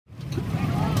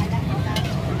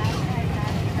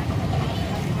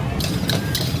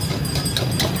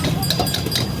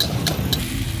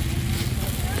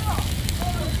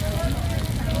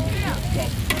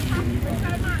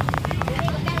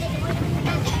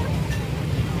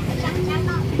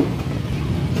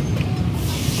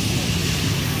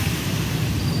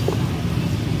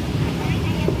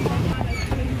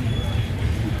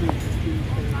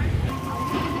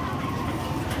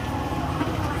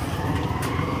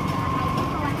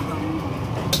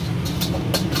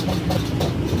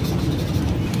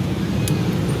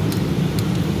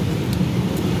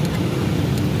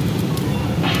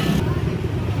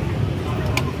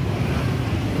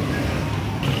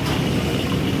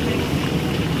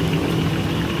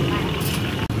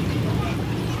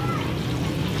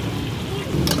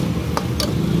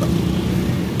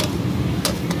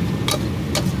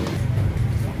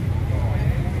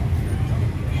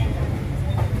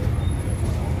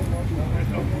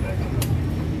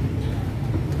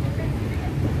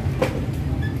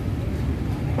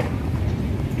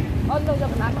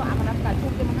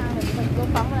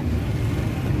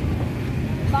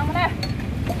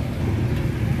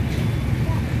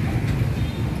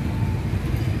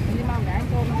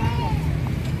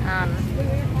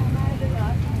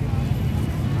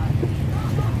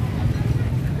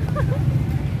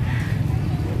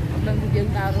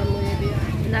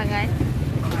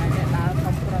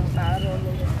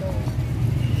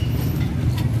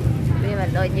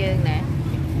đôi dương nè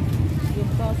dùng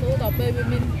to số đỏ bê bên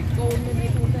mình cô bên đây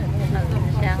không thể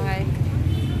sang đây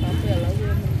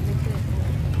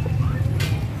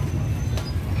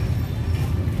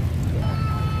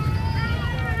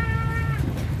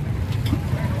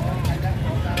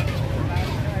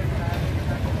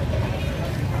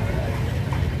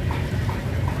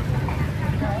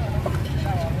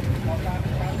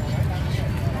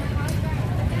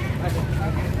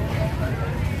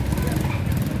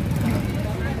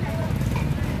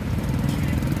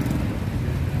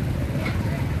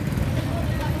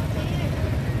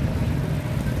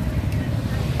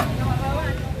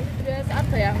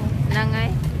năng ấy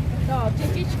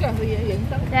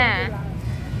dạ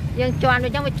dương choan với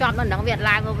trong cái choan mình đóng Việt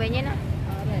lại vào về nhé nó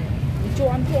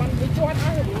choan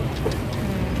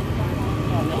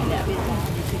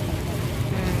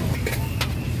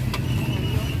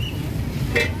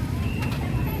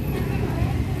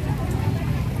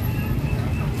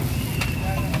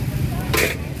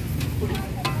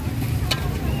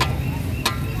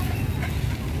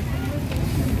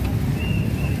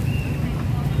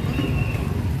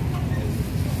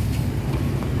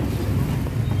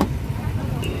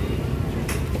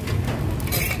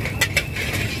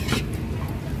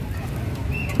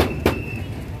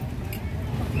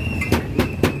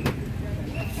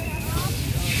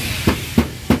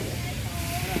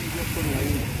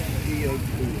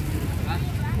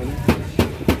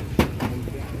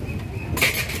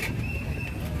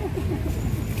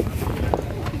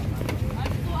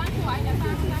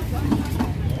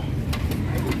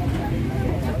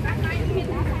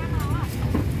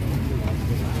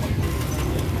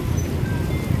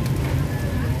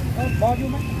bao nhiêu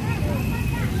mấy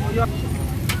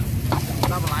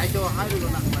ta lại cho hai đứa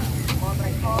nặng mà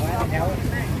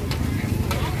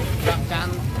đặt can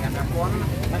đặt quán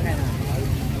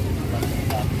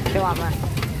cho mà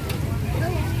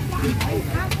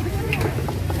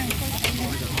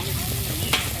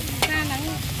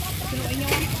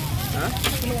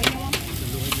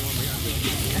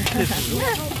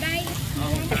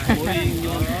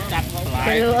chặt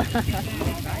lại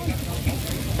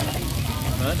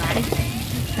ở đây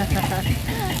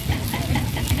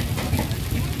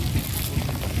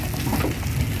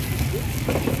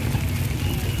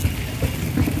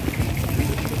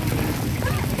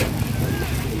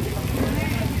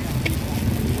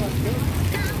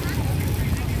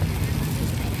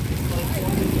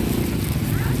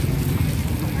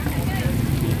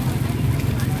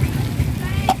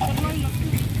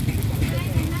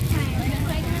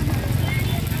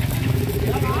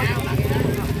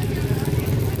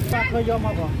khơi vô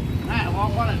mà bỏ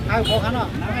hai bỏ khăn à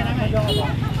khơi vô mà bỏ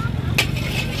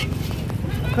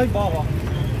khơi bò bỏ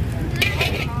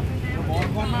bò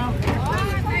con nào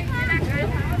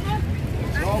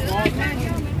bò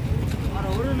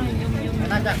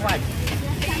đang chặt quay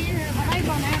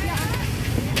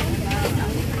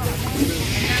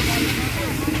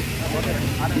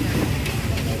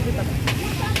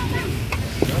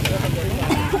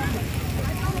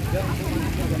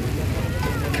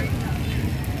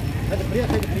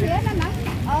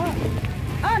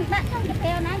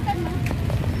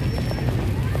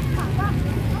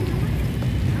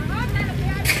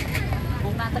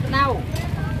nào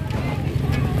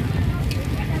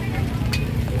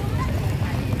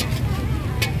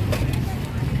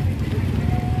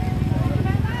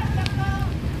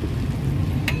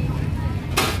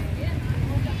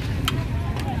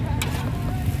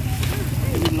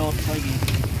lột thôi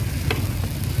gì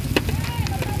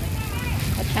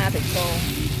cha thịt cô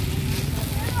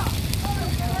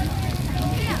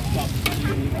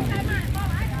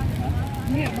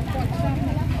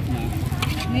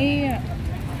nè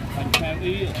bánh phèo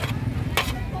y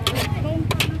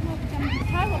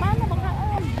thôi của bán nó bật ra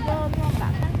ôm cho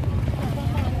bạn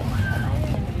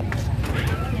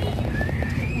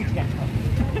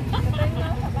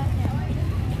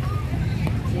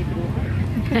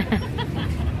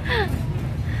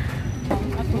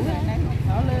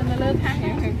lên thang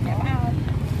kẹp ao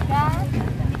cá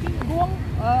cuốn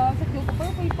sẽ chụp với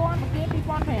phi con mà kia phi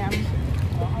con thèm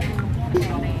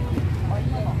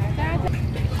cá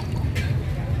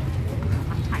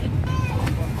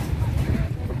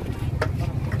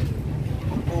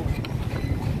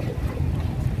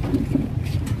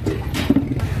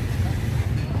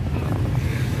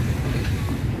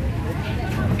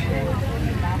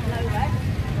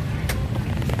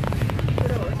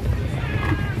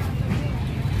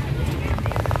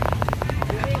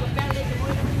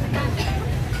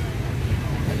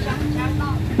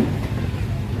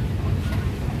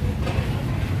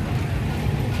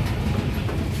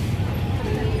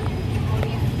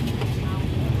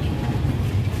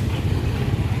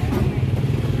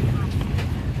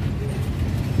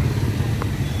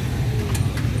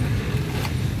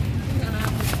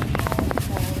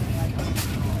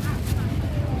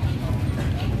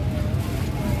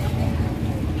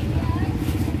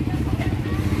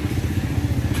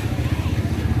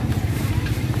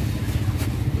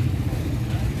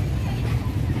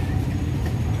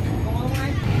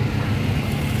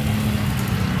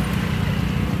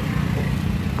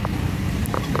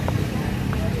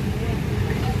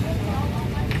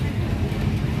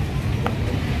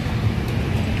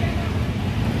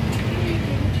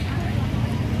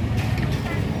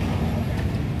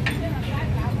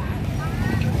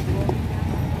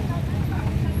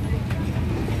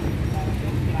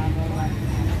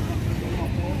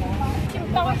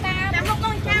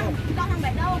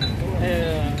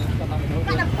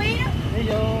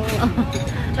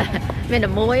Mình là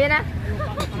muối đó.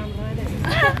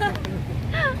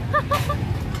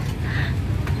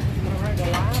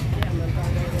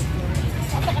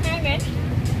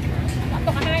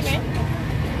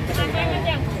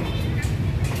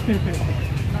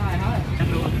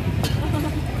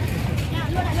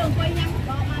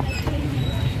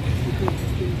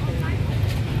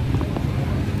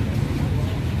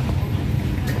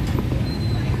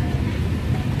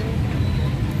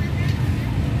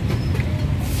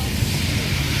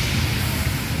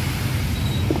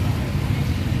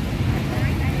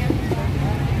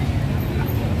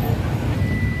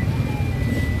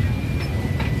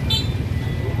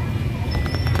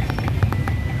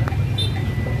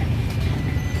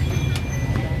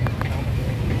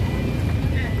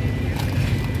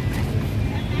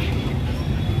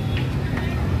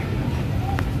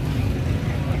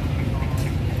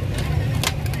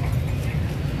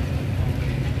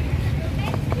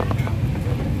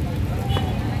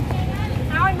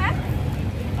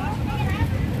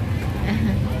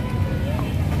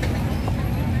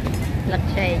 Lật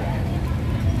xì.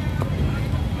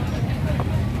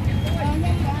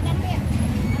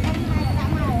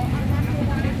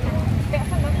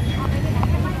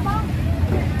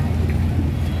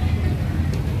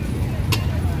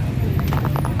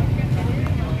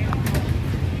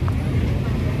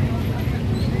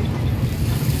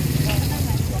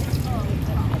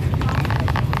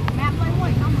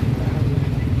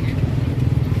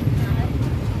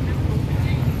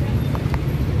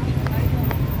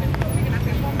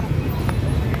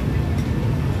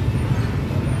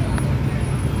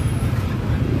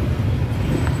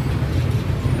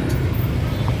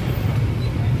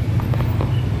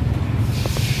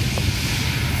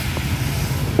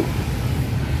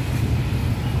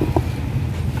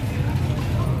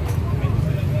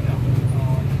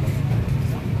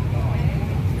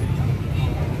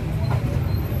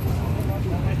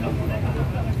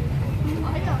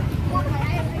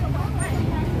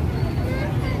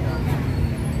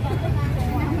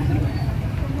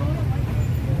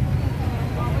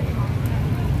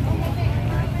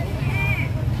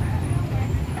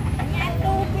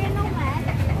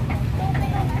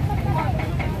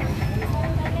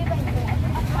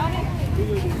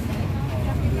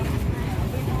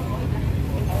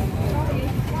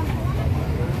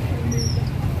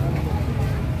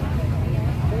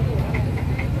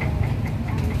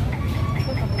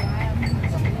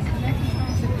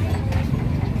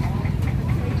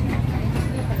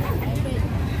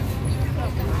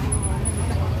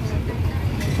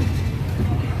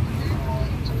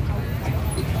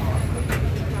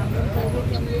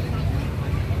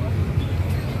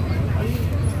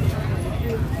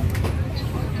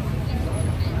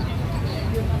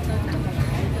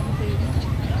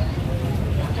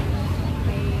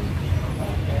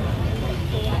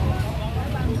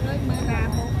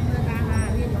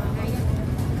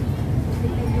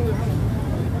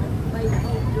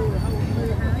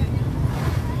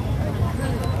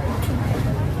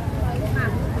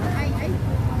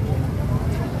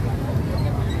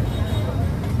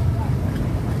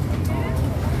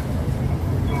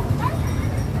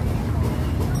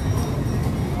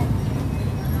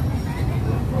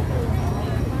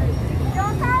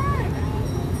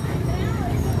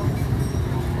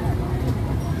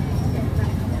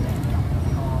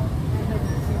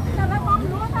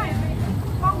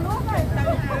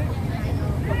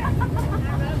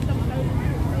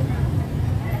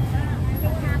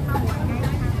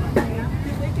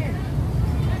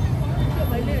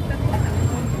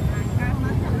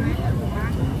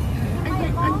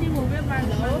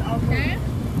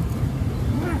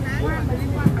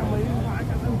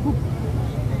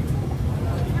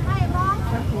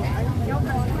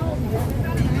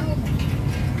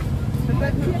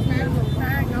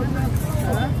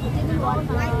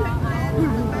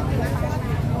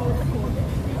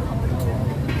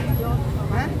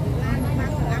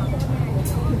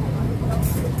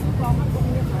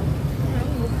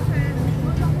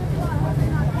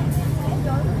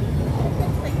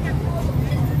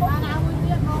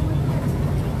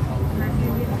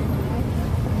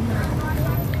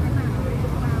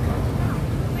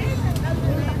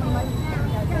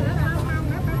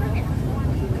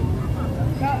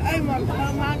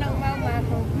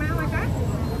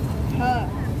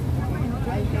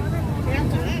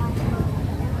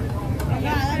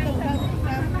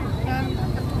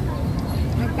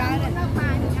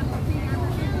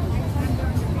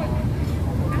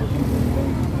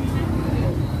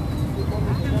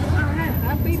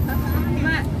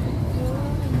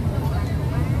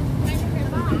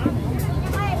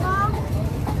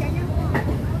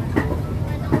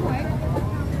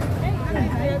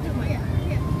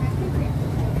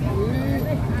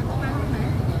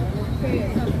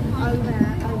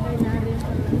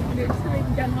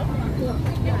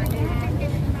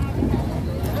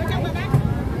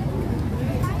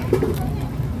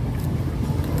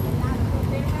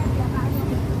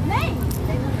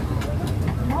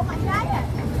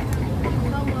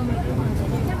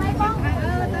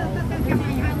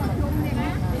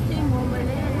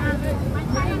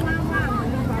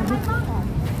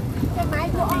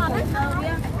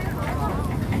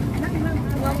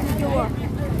 chua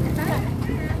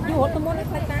chua tôi muốn lấy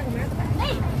ta của má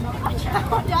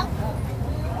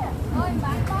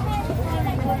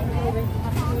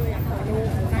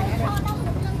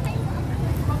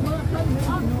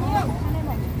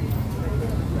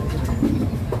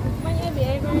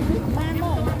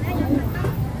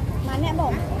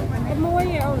cái muối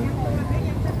rồi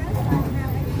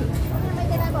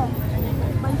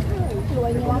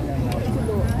lùi nhóm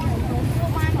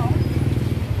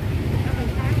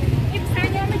em xa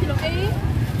nhá mấy chị lùi ý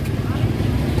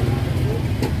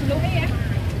lùi ý á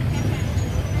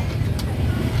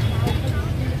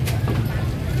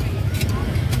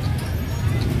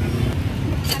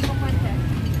anh không ăn chả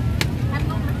anh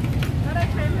không nó đây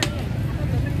thêm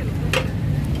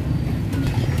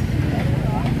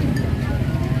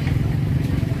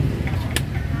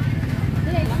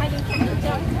hay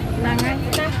là ngay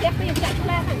đang chép với chặt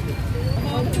lên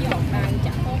thôi cái hộp đang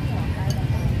chặt tốt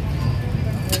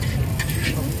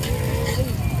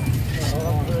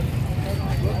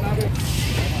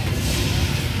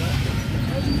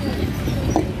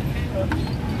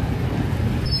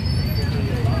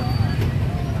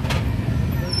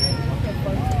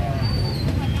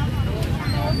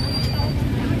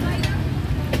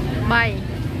bay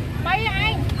bay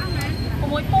anh của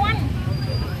mỗi con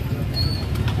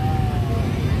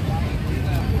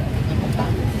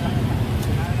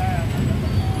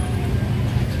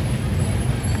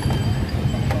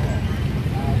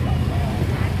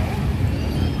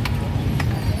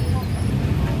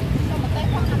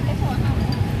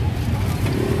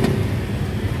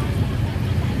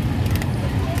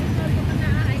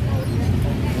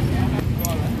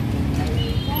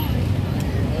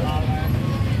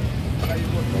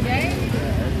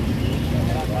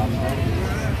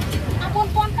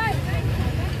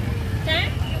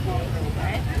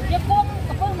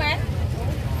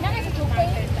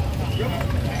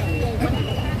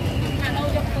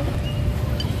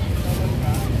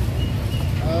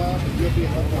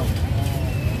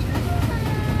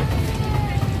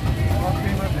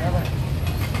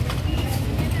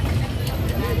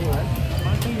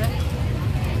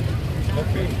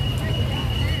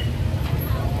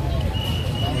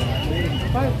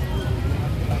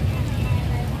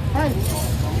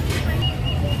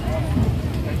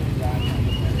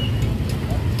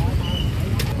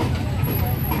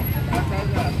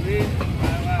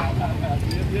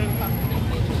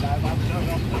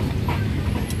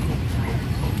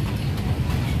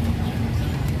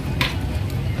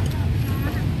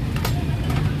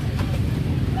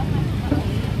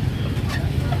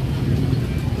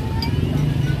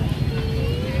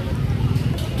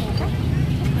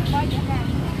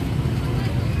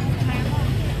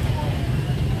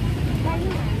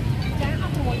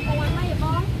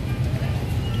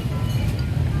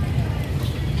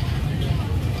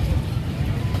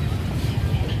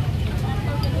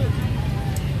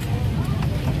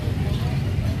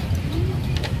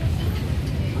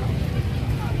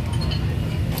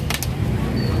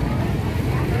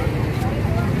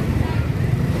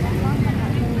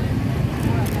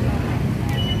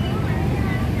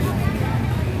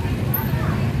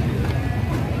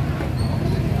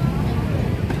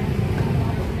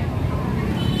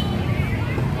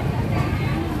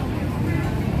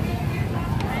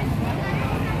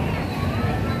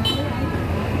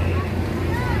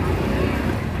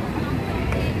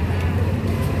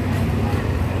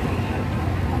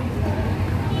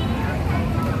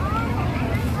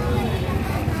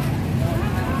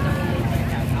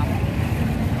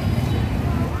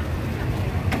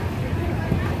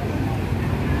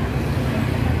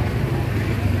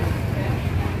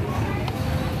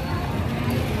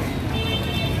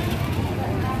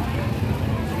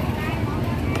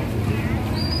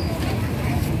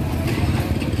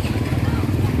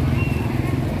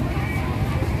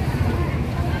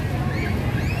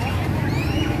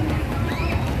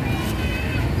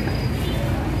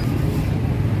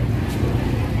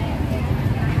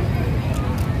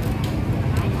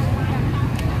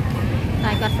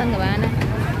cắt sân của bạn này.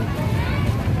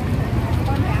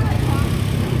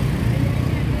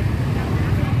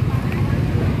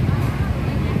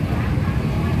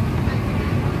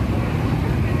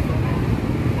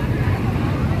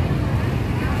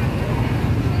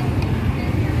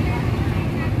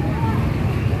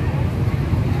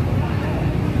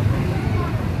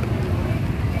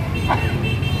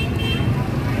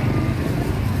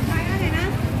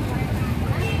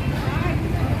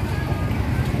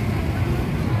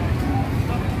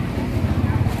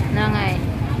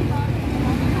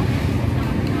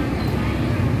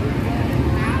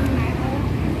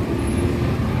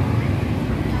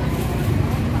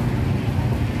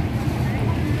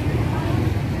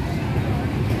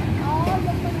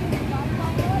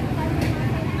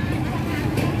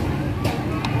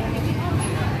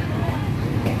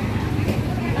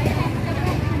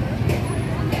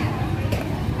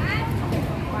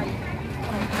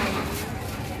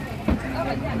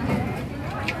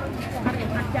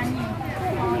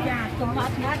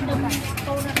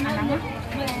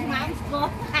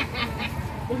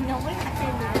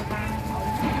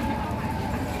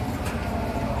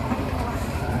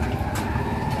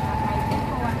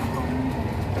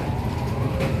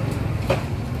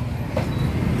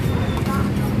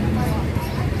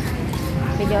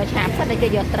 đây cái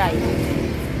giọt trời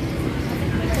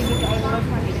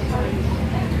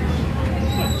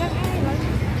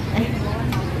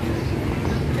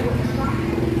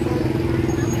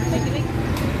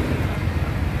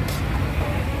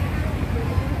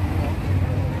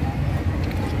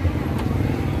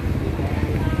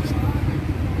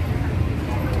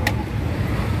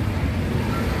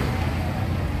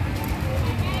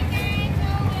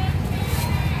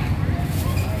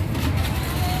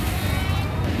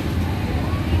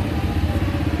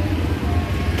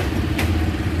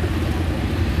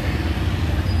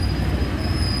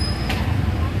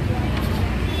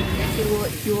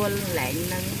chua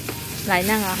lại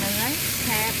nâng à nâng ấy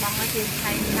khe bông ở trên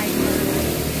thay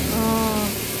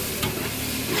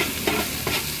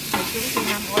chúng thì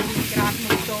nằm ôn tròn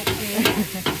một tô kia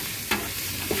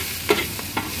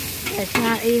để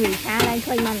sao y vì sao đây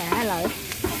khơi mà nã lợi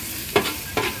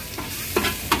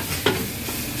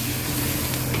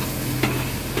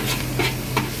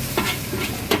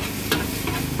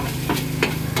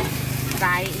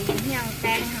tại nhang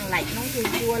canh hàng lạnh nó thì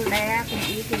chua đe cũng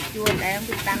ý thì chua đe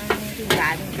cũng tăng thì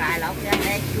cài nó ra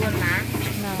đe chua lá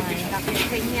rồi đặc biệt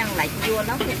cái nhang lạnh chua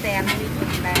nó cái tèm đi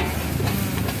đe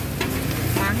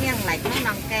mà nhang lạnh nó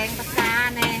nằm canh bắt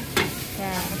cá nè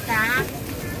cá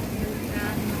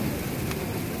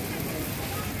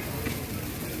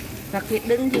đặc biệt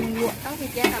đứng dừng ruột đó thì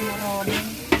chết là một hồ đi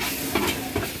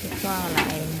cho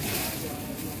lại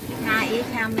hai ý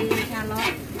tham đi tham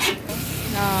lót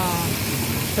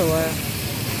sủa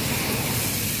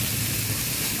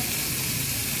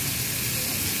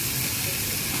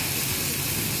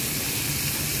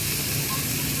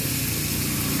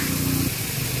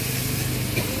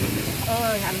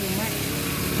ơi ăn luôn ấy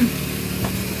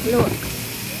luộc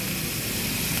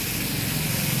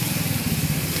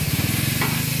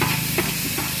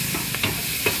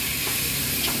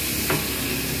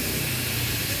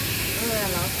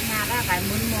cái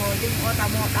muốn mồi chứ ô tao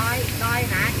một đôi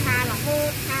nã cha là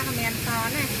hốt cha là men to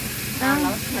này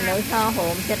nó lối so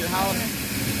hổm chết là hôn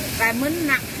cái muốn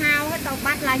nặng hao hết tao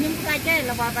bắt là những cái chứ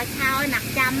là vào cái thao ấy nặng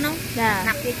trăm nó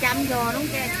nặng cái trăm rồi nó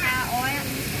cái thao ôi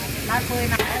là cười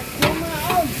nặng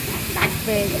đặt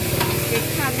về cái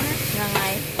thân á là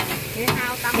ngày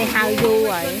cái hao du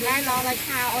rồi cái lo cái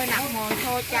thao ôi nặng mồi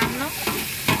thô trăm nó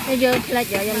cái dưa là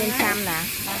giờ cho mình trăm nè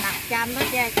nặng trăm nó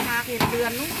che pha cái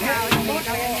đường nó thao thì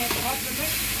đâu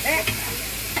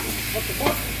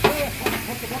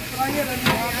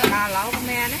bà lẩu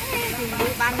mẹ đấy thì đi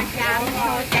bán cha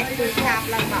thôi chạy từ chạp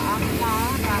là bỏ mó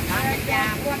và bán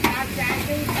cha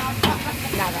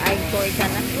là anh tôi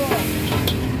chân á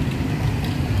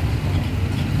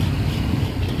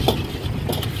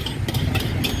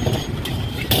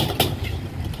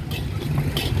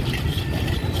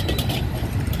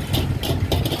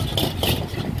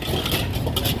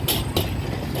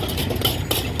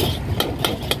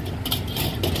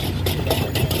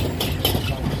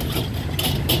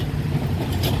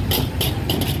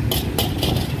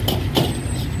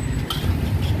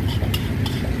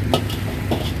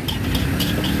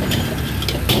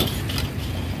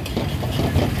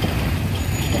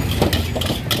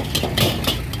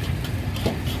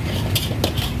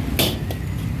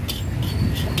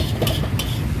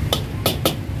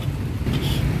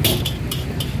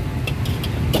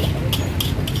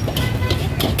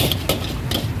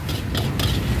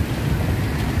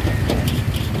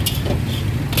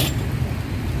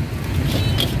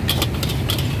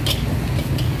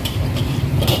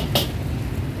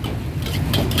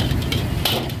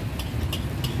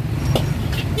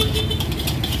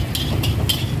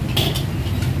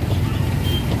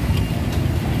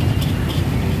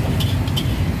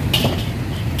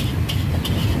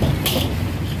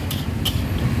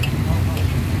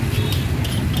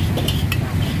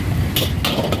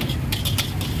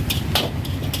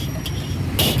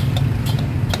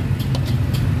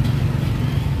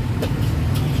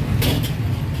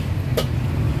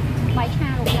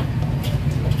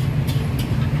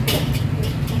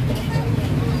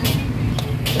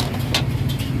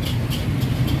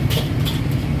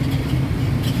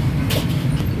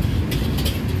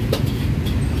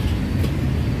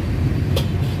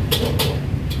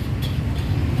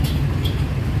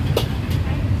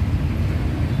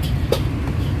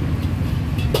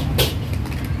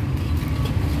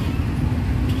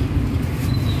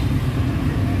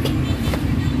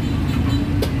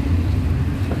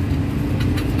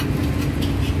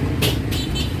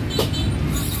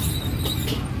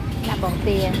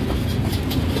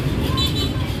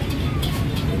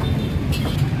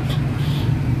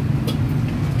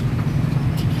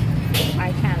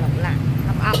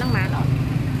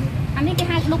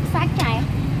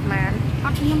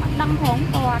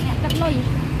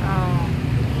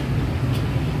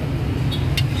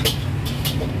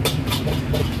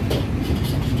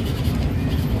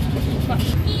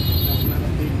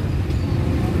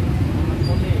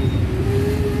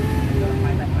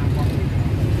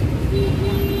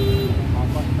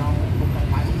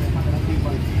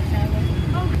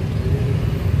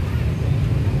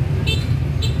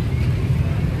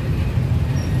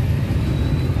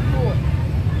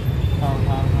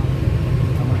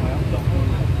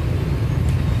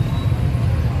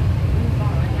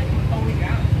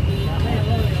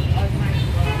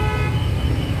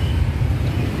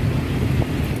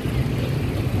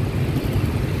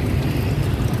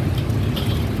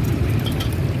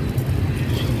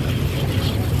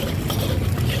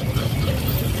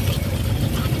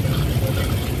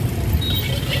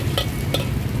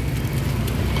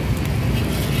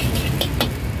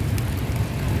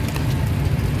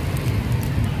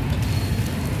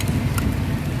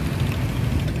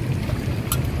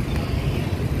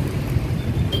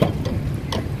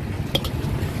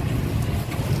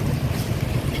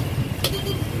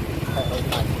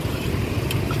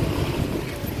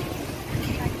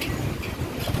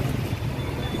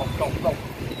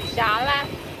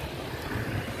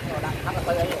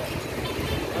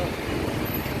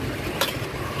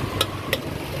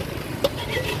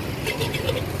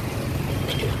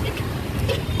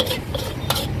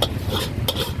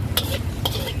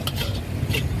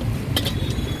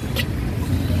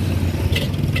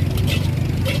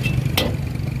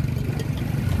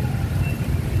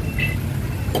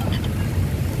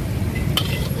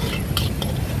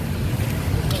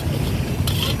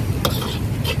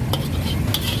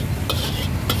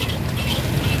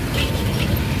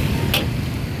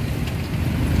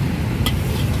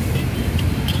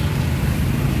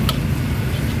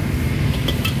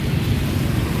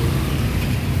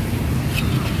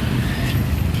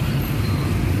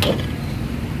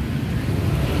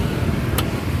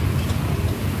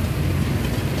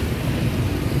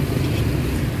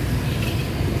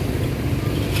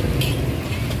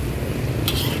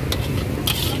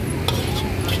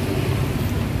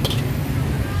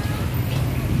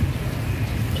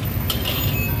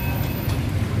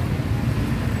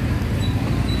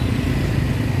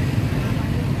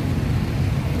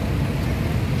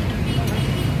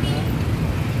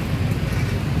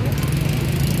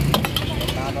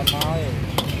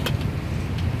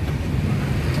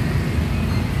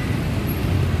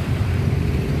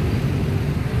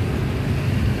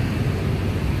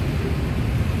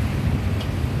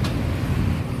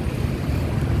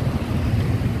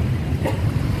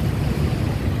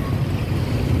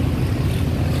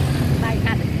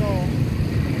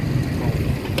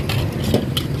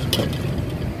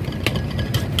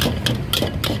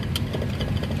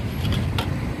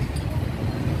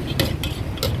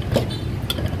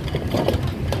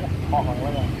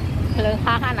Lương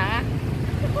khó hả nè.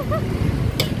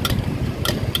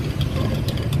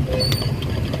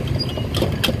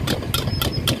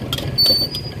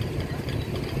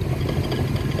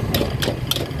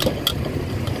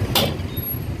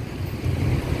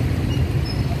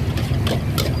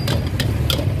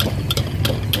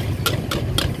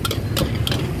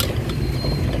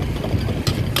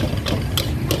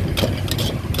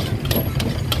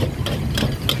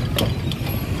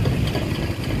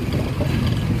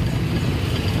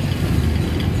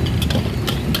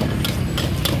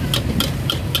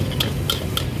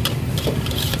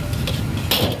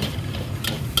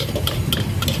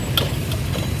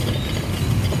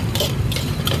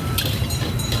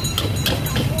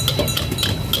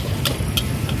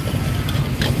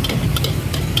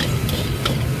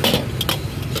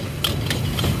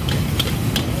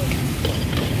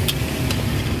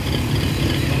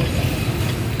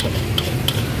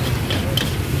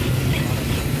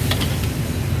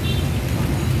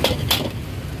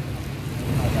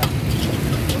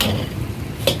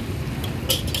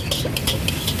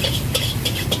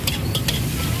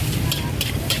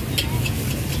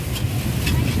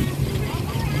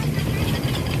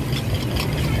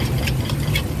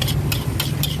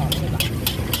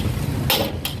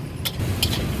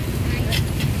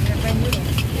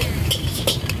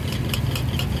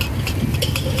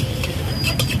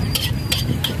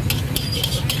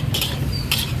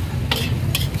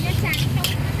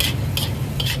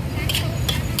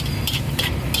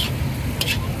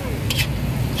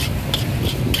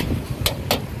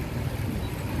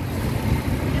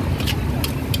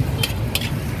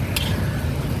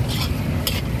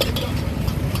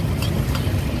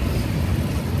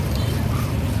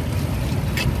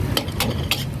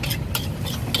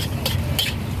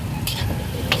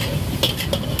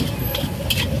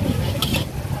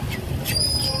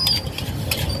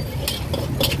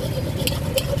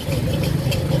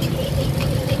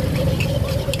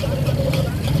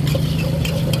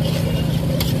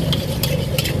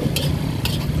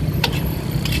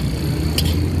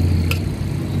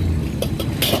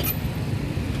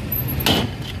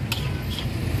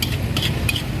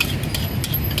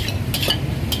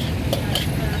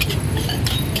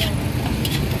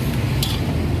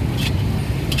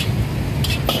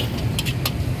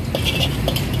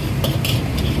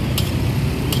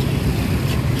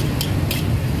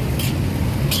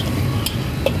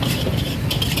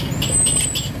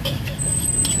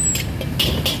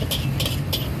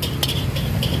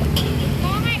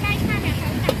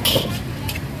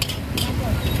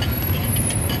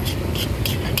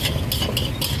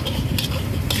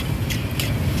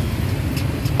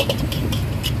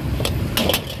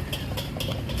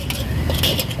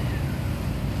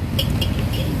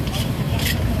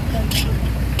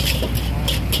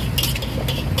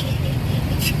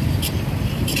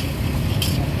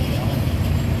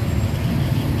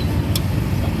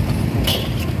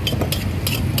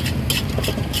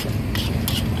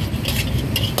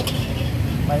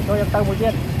 Tôi tao một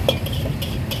chiếc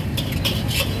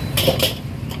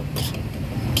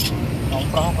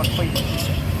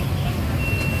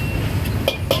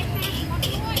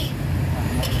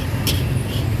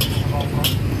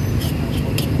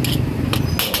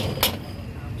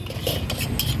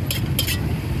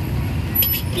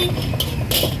Assalamualaikum.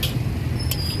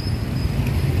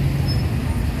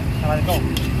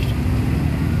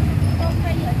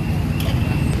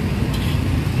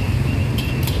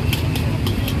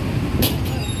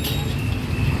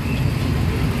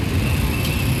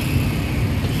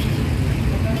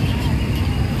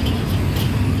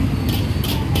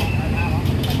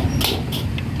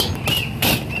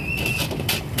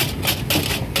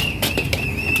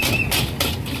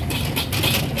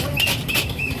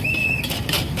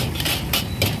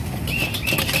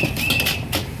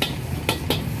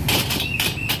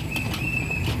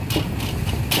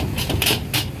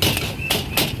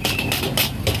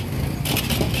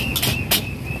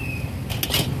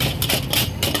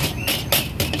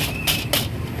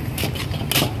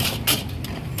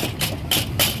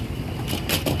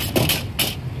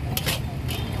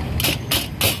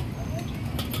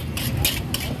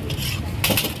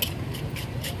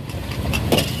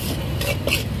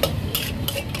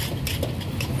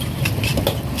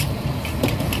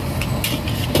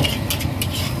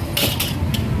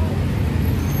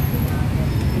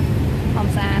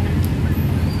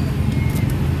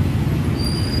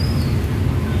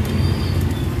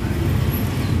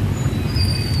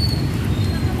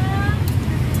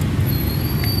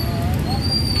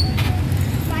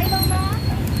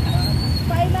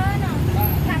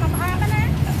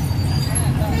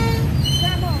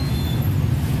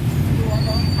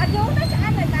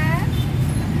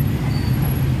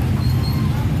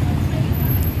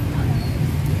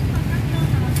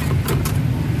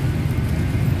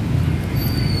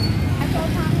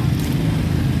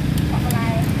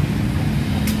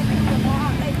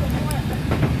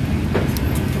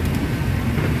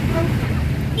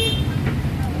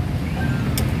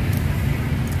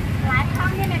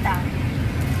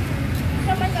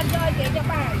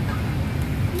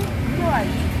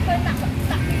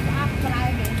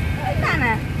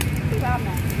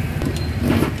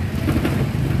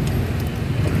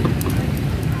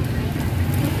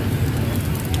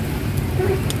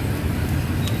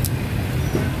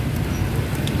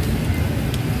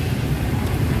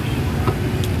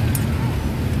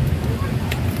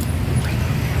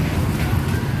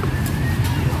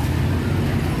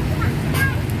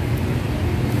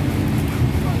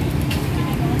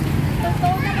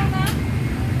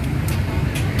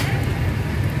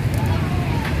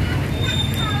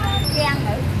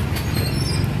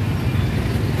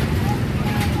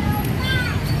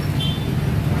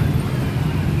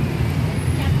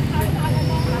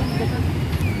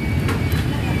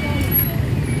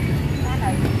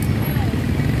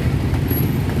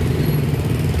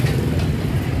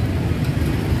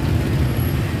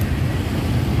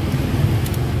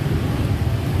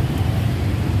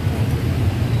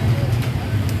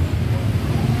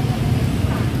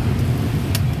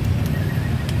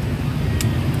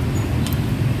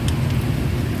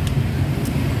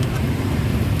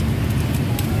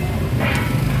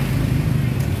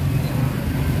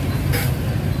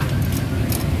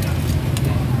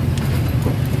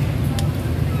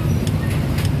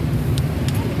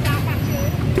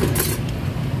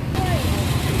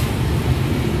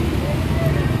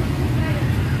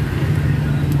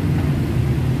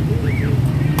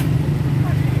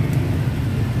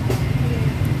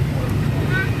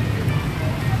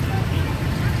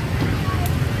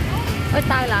 Ôi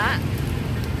tao lạ.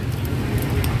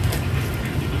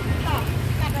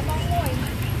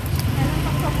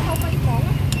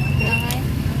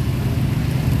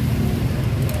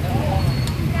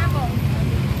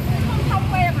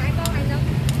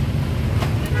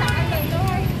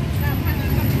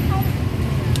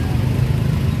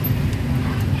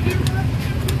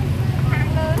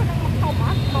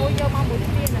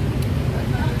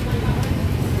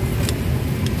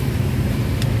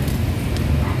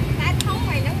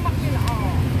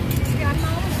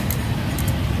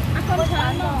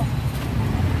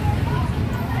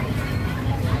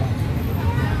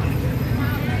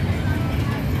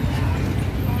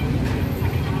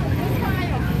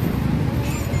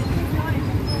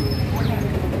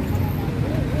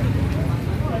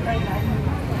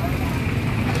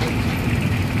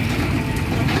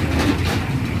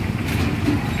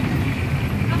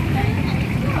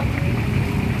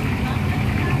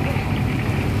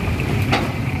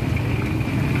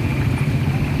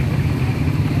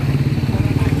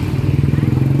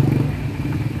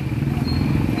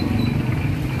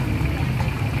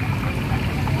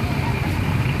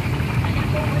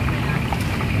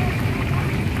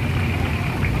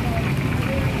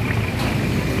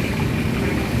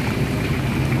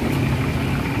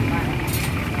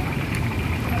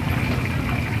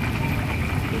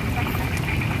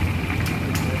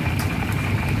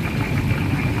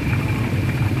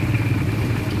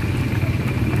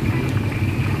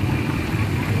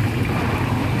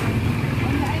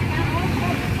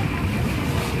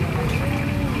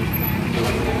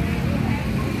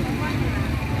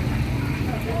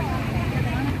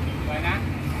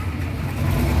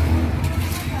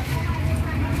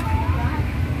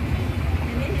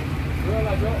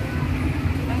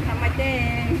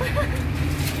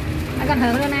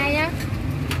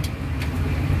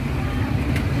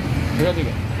 Đưa gì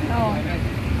vậy? Rồi.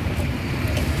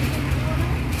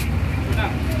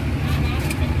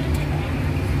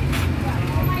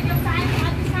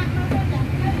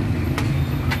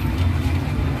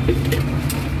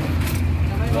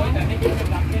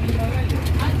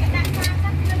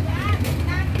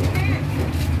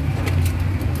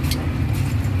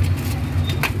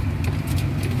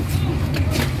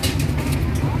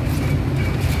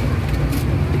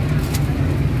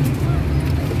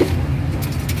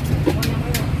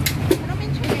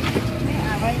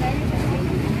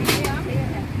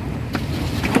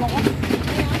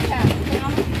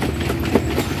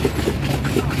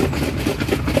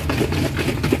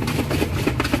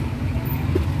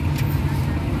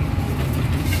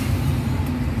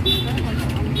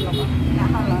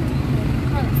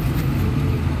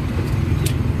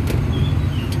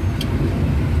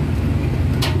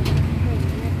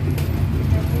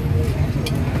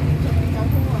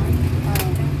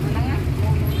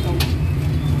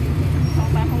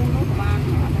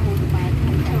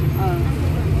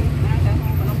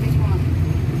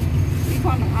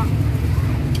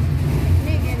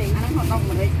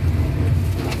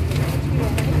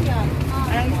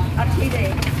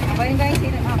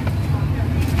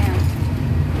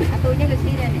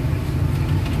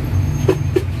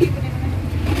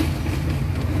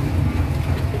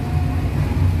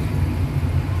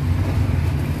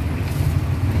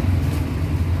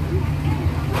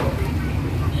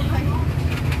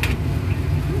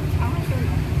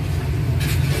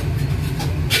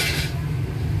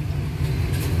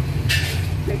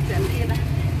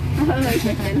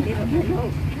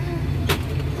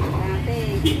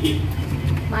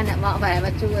 Mà nè bỏ về mà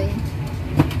chui.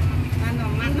 Ăn nó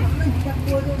mặn lắm.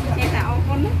 Cái tao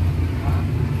con đó.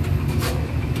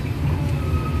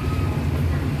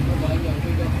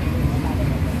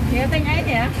 Thế tên ấy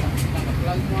thế?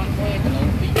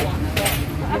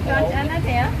 Con ăn ấy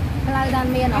thế? Cái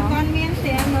đan miên hả? Con miên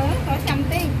thế mới có 100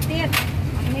 tiền.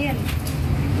 Miên.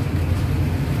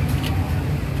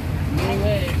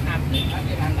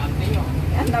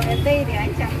 Ăn đầu tí thì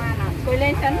anh chăm ăn à. Cô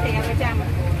lên sân thì em chăm.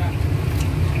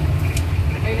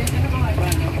 Lên sân nó có ai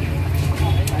bạn không?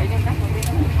 Đấy lên đắp một tí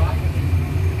nữa.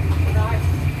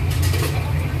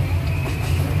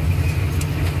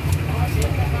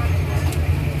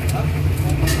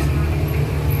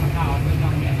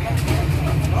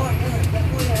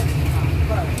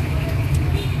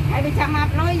 Ai bị chăm áp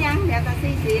nói nhăng để ta xì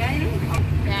xì ấy.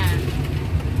 Dạ.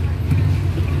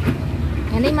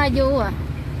 Anh đi mai du à?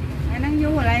 Anh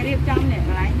du ở đây đi trong này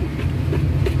lại.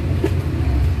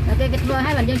 Rồi cái vịt vừa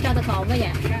hai bạn dân cho tôi khổ với vậy.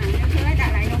 Lấy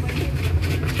lại đâu bây.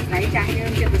 Lấy chạy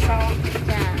cho từ so.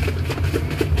 Dạ.